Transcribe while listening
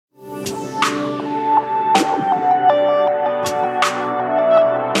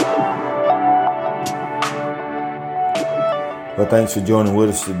Well, thanks for joining with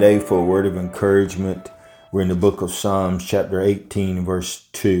us today for a word of encouragement. We're in the book of Psalms, chapter 18, verse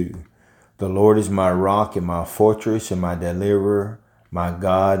 2. The Lord is my rock and my fortress and my deliverer, my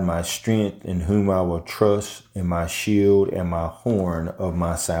God, my strength, in whom I will trust, and my shield and my horn of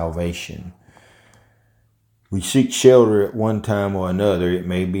my salvation. We seek shelter at one time or another. It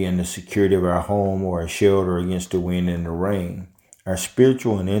may be in the security of our home or a shelter against the wind and the rain. Our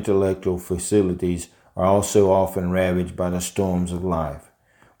spiritual and intellectual facilities are also often ravaged by the storms of life.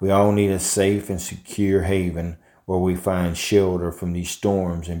 We all need a safe and secure haven where we find shelter from these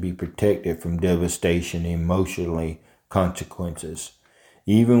storms and be protected from devastation and emotionally consequences.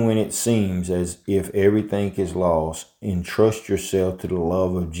 Even when it seems as if everything is lost, entrust yourself to the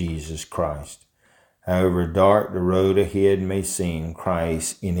love of Jesus Christ. However dark the road ahead may seem,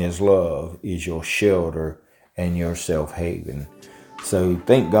 Christ in his love is your shelter and your safe haven. So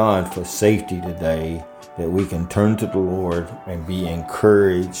thank God for safety today, that we can turn to the Lord and be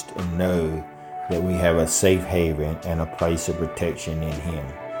encouraged and know that we have a safe haven and a place of protection in him.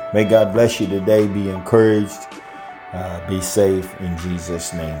 May God bless you today. Be encouraged. Be safe in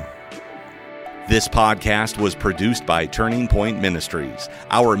Jesus' name. This podcast was produced by Turning Point Ministries.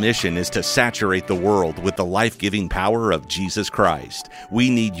 Our mission is to saturate the world with the life-giving power of Jesus Christ. We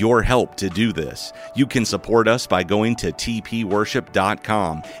need your help to do this. You can support us by going to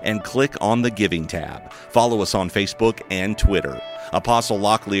tpworship.com and click on the Giving tab. Follow us on Facebook and Twitter. Apostle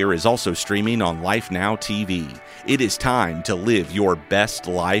Locklear is also streaming on Life Now TV. It is time to live your best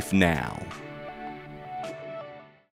life now.